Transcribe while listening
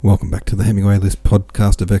Welcome back to the Hemingway List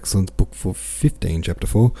podcast of excellence, book 415, chapter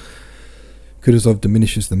 4. Kutuzov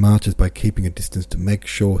diminishes the marches by keeping a distance to make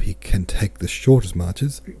sure he can take the shortest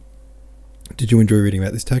marches. Did you enjoy reading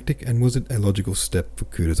about this tactic, and was it a logical step for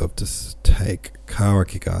Kutuzov to take? Kara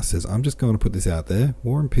Kikar says, I'm just going to put this out there.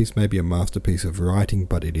 War and Peace may be a masterpiece of writing,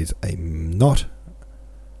 but it is a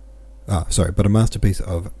masterpiece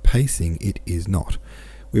of pacing it is not.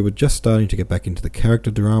 We were just starting to get back into the character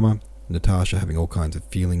drama, Natasha having all kinds of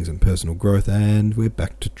feelings and personal growth, and we're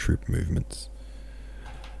back to troop movements.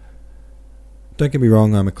 Don't get me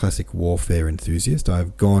wrong, I'm a classic warfare enthusiast.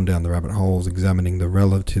 I've gone down the rabbit holes examining the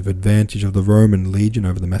relative advantage of the Roman legion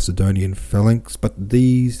over the Macedonian phalanx, but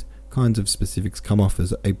these kinds of specifics come off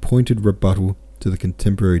as a pointed rebuttal to the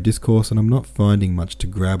contemporary discourse, and I'm not finding much to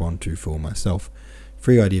grab onto for myself.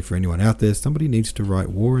 Free idea for anyone out there, somebody needs to write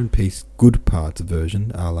War and Peace good parts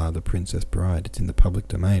version, a la The Princess Bride. It's in the public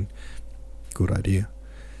domain. Good idea.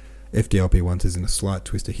 FDLP once is in a slight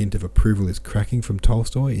twist, a hint of approval is cracking from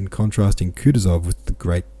Tolstoy in contrasting Kutuzov with the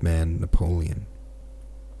great man Napoleon.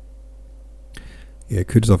 Yeah,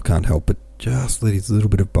 Kutuzov can't help but just let his little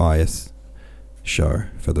bit of bias show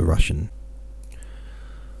for the Russian.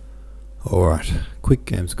 Alright, quick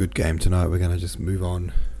game's a good game tonight. We're going to just move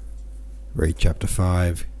on. Read chapter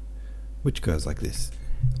 5, which goes like this.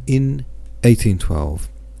 In 1812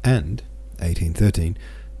 and 1813,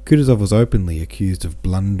 Kutuzov was openly accused of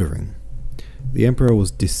blundering. The emperor was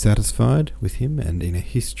dissatisfied with him, and in a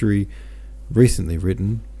history recently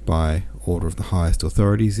written by order of the highest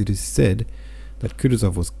authorities, it is said that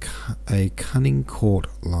Kutuzov was a cunning court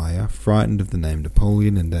liar, frightened of the name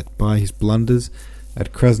Napoleon, and that by his blunders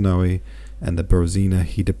at Krasnoye and the Berezina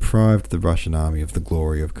he deprived the Russian army of the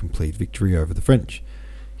glory of complete victory over the French.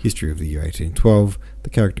 History of the year 1812, the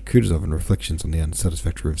character Kutuzov and reflections on the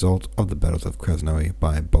unsatisfactory result of the battles of Krasnoye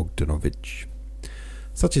by Bogdanovich.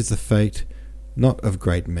 Such is the fate, not of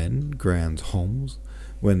great men, Grands Holmes,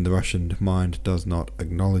 when the Russian mind does not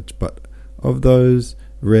acknowledge, but of those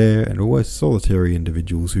rare and always solitary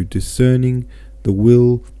individuals who, discerning the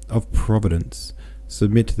will of Providence,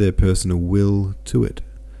 submit their personal will to it.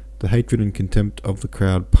 The hatred and contempt of the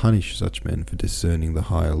crowd punish such men for discerning the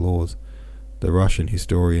higher laws. The Russian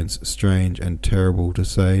historians, strange and terrible to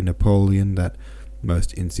say, Napoleon, that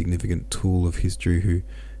most insignificant tool of history who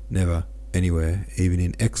never, anywhere, even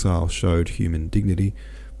in exile, showed human dignity,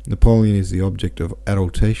 Napoleon is the object of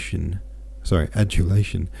adulation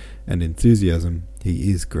and enthusiasm.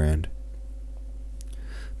 He is grand.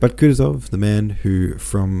 But Kutuzov, the man who,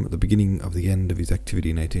 from the beginning of the end of his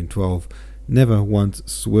activity in 1812, never once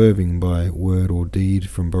swerving by word or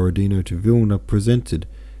deed from Borodino to Vilna, presented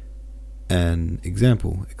an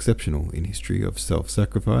example exceptional in history of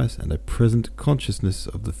self-sacrifice and a present consciousness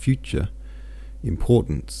of the future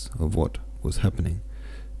importance of what was happening.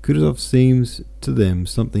 Kutuzov seems to them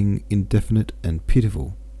something indefinite and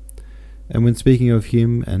pitiful, and when speaking of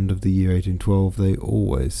him and of the year 1812 they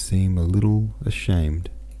always seem a little ashamed.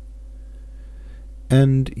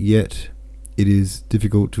 And yet it is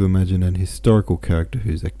difficult to imagine an historical character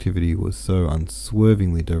whose activity was so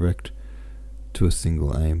unswervingly direct to a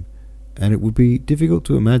single aim, and it would be difficult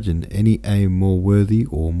to imagine any aim more worthy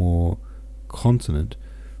or more consonant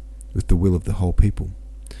with the will of the whole people.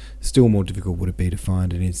 Still more difficult would it be to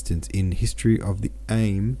find an instance in history of the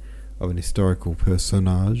aim of an historical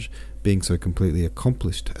personage being so completely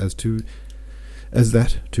accomplished as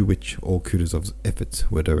that to which all Kutuzov's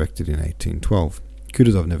efforts were directed in 1812.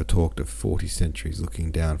 Kutuzov never talked of 40 centuries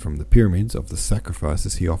looking down from the pyramids, of the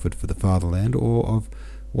sacrifices he offered for the fatherland, or of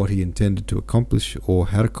what he intended to accomplish or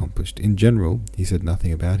had accomplished. In general, he said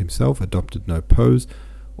nothing about himself, adopted no pose,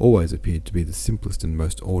 always appeared to be the simplest and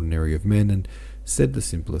most ordinary of men, and said the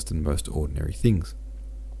simplest and most ordinary things.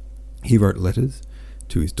 He wrote letters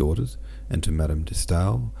to his daughters and to Madame de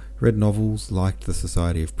Stael, read novels, liked the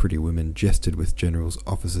society of pretty women, jested with generals,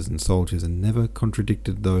 officers and soldiers, and never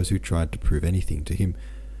contradicted those who tried to prove anything to him.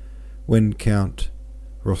 When Count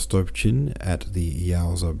Rostopchin at the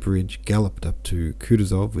Yaouza bridge galloped up to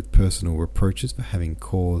Kutuzov with personal reproaches for having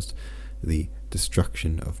caused the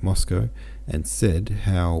destruction of Moscow, and said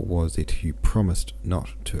how was it he promised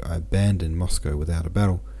not to abandon Moscow without a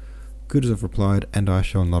battle, Kutuzov replied, "And I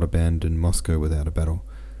shall not abandon Moscow without a battle,"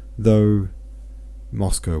 though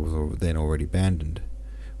Moscow was then already abandoned.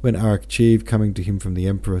 When Arakcheev, coming to him from the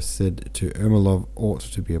emperor, said to Ermolov ought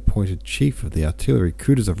to be appointed chief of the artillery,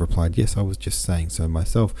 Kutuzov replied, "Yes, I was just saying so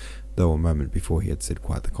myself," though a moment before he had said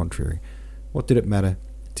quite the contrary. What did it matter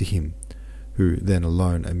to him, who then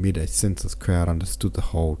alone amid a senseless crowd understood the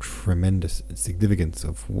whole tremendous significance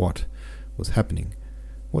of what was happening?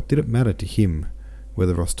 What did it matter to him,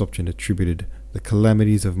 whether Rostopchin attributed the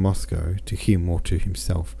calamities of Moscow to him or to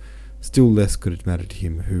himself. Still less could it matter to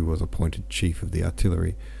him who was appointed chief of the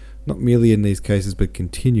artillery. Not merely in these cases, but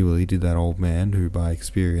continually did that old man, who by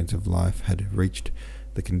experience of life had reached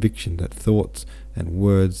the conviction that thoughts and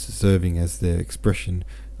words serving as their expression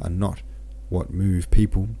are not what move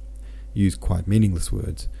people, use quite meaningless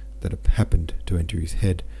words that happened to enter his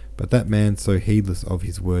head. But that man, so heedless of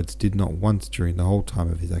his words, did not once during the whole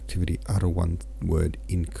time of his activity utter one word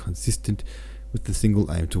inconsistent with the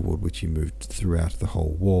single aim toward which he moved throughout the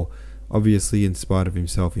whole war. Obviously, in spite of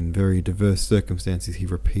himself, in very diverse circumstances, he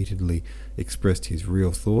repeatedly expressed his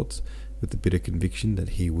real thoughts with the bitter conviction that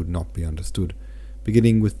he would not be understood.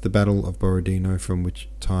 Beginning with the Battle of Borodino, from which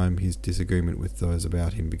time his disagreement with those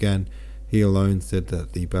about him began, he alone said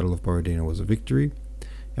that the Battle of Borodino was a victory,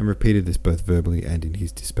 and repeated this both verbally and in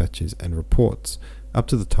his dispatches and reports up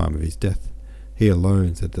to the time of his death. He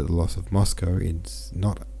alone said that the loss of Moscow is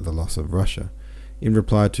not the loss of Russia. In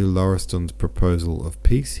reply to Lauriston's proposal of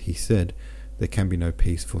peace, he said, "There can be no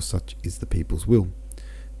peace, for such is the people's will."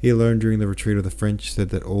 He alone, during the retreat of the French, said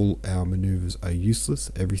that all our manoeuvres are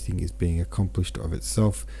useless, everything is being accomplished of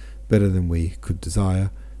itself better than we could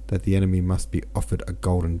desire, that the enemy must be offered a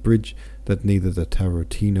golden bridge, that neither the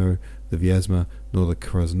Tarotino, the Vyazma, nor the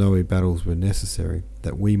Krasnoe battles were necessary,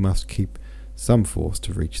 that we must keep some force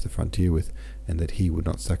to reach the frontier with, and that he would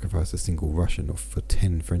not sacrifice a single Russian or for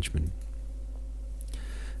 10 Frenchmen.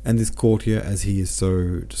 And this courtier, as he is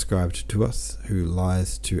so described to us, who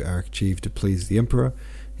lies to Arakcheev to please the emperor,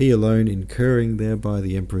 he alone, incurring thereby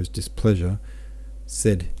the emperor's displeasure,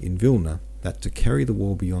 said in Vilna that to carry the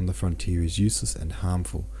war beyond the frontier is useless and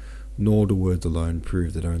harmful. Nor do words alone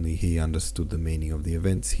prove that only he understood the meaning of the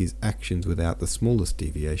events. His actions, without the smallest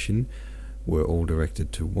deviation, were all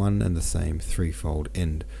directed to one and the same threefold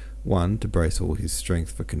end. 1. To brace all his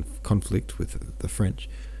strength for conflict with the French.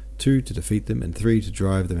 2. To defeat them, and 3. To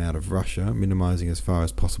drive them out of Russia, minimizing as far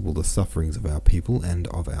as possible the sufferings of our people and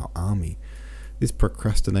of our army. This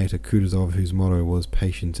procrastinator Kutuzov, whose motto was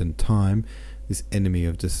patience and time, this enemy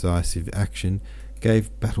of decisive action,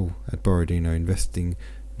 gave battle at Borodino, investing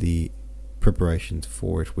the preparations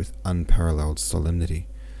for it with unparalleled solemnity.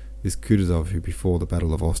 This Kutuzov, who before the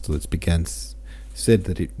Battle of Austerlitz began, said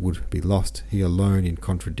that it would be lost, he alone, in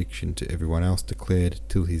contradiction to everyone else, declared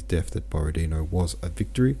till his death that Borodino was a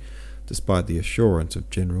victory, despite the assurance of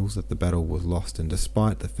generals that the battle was lost, and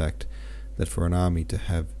despite the fact that for an army to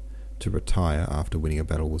have to retire after winning a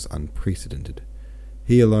battle was unprecedented.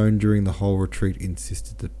 He alone, during the whole retreat,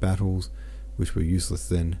 insisted that battles, which were useless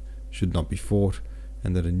then, should not be fought,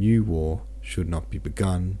 and that a new war should not be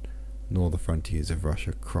begun, nor the frontiers of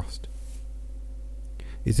Russia crossed.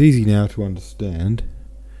 It's easy now to understand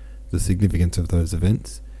the significance of those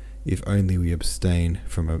events, if only we abstain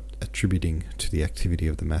from attributing to the activity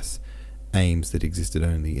of the mass aims that existed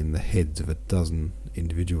only in the heads of a dozen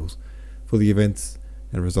individuals. For the events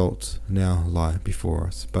and results now lie before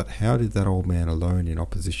us. But how did that old man alone, in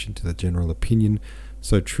opposition to the general opinion,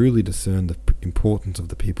 so truly discern the importance of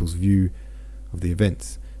the people's view of the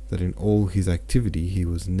events, that in all his activity he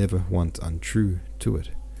was never once untrue to it?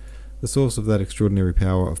 The source of that extraordinary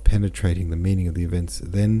power of penetrating the meaning of the events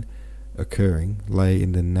then occurring lay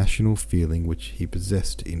in the national feeling which he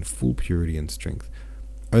possessed in full purity and strength.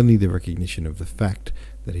 Only the recognition of the fact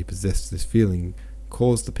that he possessed this feeling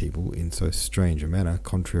caused the people, in so strange a manner,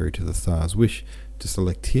 contrary to the Tsar's wish, to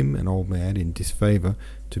select him, an old man in disfavour,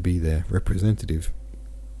 to be their representative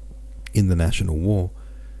in the national war.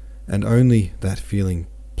 And only that feeling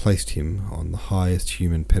placed him on the highest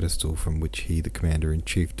human pedestal from which he, the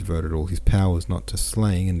commander-in-chief, devoted all his powers, not to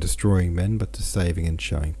slaying and destroying men, but to saving and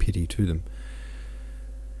showing pity to them.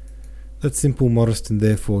 That simple, modest, and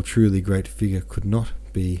therefore truly great figure could not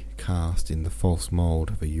be cast in the false mould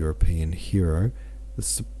of a European hero, the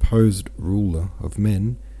supposed ruler of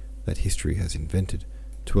men that history has invented.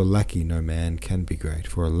 To a lackey no man can be great,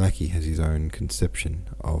 for a lackey has his own conception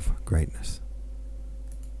of greatness.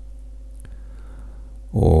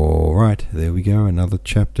 Alright, there we go, another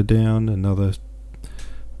chapter down, another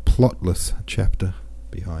plotless chapter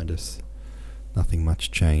behind us. Nothing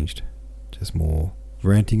much changed, just more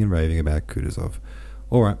ranting and raving about Kutuzov.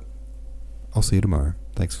 Alright, I'll see you tomorrow.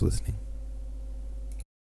 Thanks for listening.